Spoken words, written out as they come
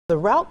The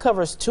route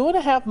covers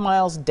 2.5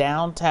 miles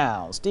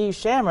downtown. Steve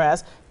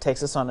Shamraz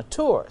takes us on a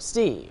tour.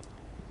 Steve.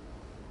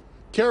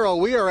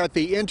 Carol, we are at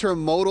the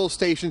intermodal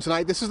station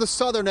tonight. This is the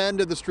southern end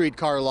of the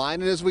streetcar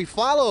line, and as we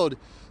followed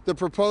the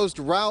proposed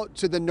route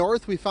to the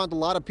north, we found a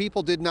lot of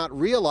people did not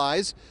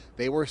realize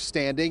they were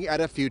standing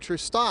at a future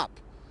stop,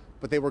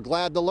 but they were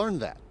glad to learn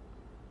that.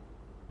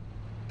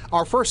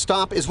 Our first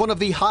stop is one of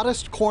the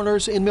hottest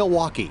corners in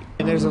Milwaukee.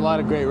 And there's a lot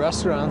of great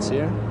restaurants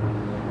here.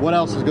 What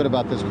else is good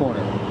about this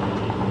corner?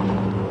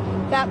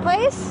 That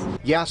place?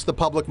 Yes, the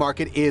public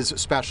market is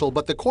special,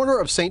 but the corner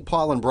of St.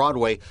 Paul and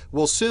Broadway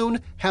will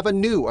soon have a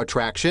new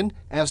attraction,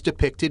 as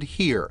depicted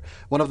here.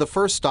 One of the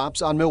first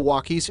stops on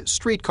Milwaukee's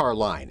streetcar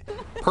line.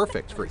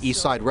 Perfect for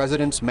East Side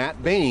residents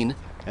Matt Bain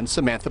and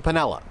Samantha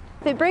Pinella.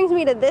 If it brings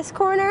me to this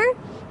corner,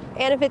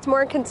 and if it's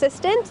more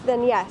consistent,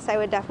 then yes, I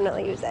would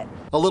definitely use it.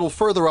 A little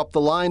further up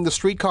the line, the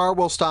streetcar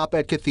will stop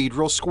at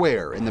Cathedral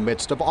Square in the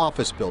midst of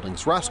office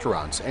buildings,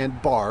 restaurants,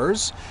 and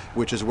bars,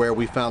 which is where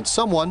we found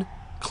someone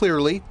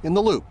clearly in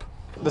the loop.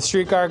 The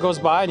streetcar goes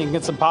by and you can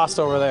get some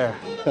pasta over there.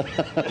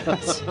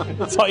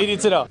 That's all you need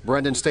to know.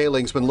 Brendan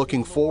Staling's been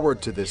looking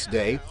forward to this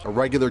day. A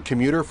regular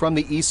commuter from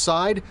the east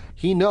side,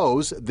 he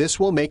knows this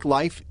will make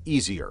life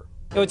easier.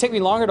 It would take me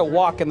longer to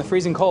walk in the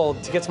freezing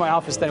cold to get to my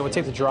office than it would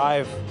take to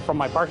drive from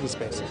my parking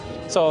space.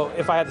 So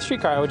if I had the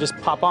streetcar, I would just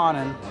pop on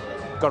and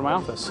go to my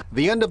office.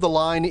 The end of the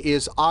line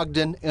is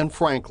Ogden and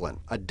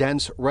Franklin, a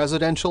dense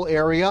residential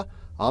area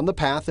on the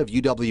path of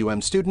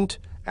UWM student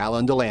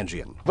Alan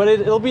Delangian. But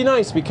it'll be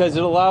nice because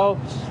it'll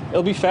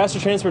be faster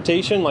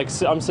transportation. Like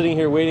I'm sitting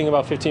here waiting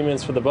about 15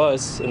 minutes for the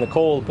bus in the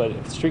cold, but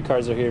if the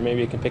streetcars are here,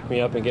 maybe it can pick me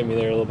up and get me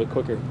there a little bit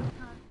quicker.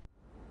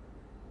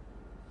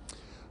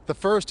 The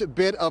first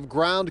bit of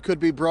ground could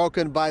be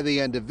broken by the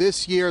end of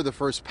this year. The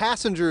first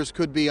passengers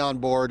could be on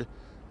board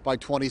by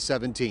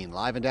 2017.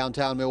 Live in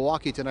downtown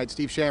Milwaukee tonight,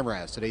 Steve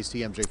Shamraz, today's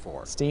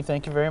TMJ4. Steve,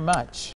 thank you very much.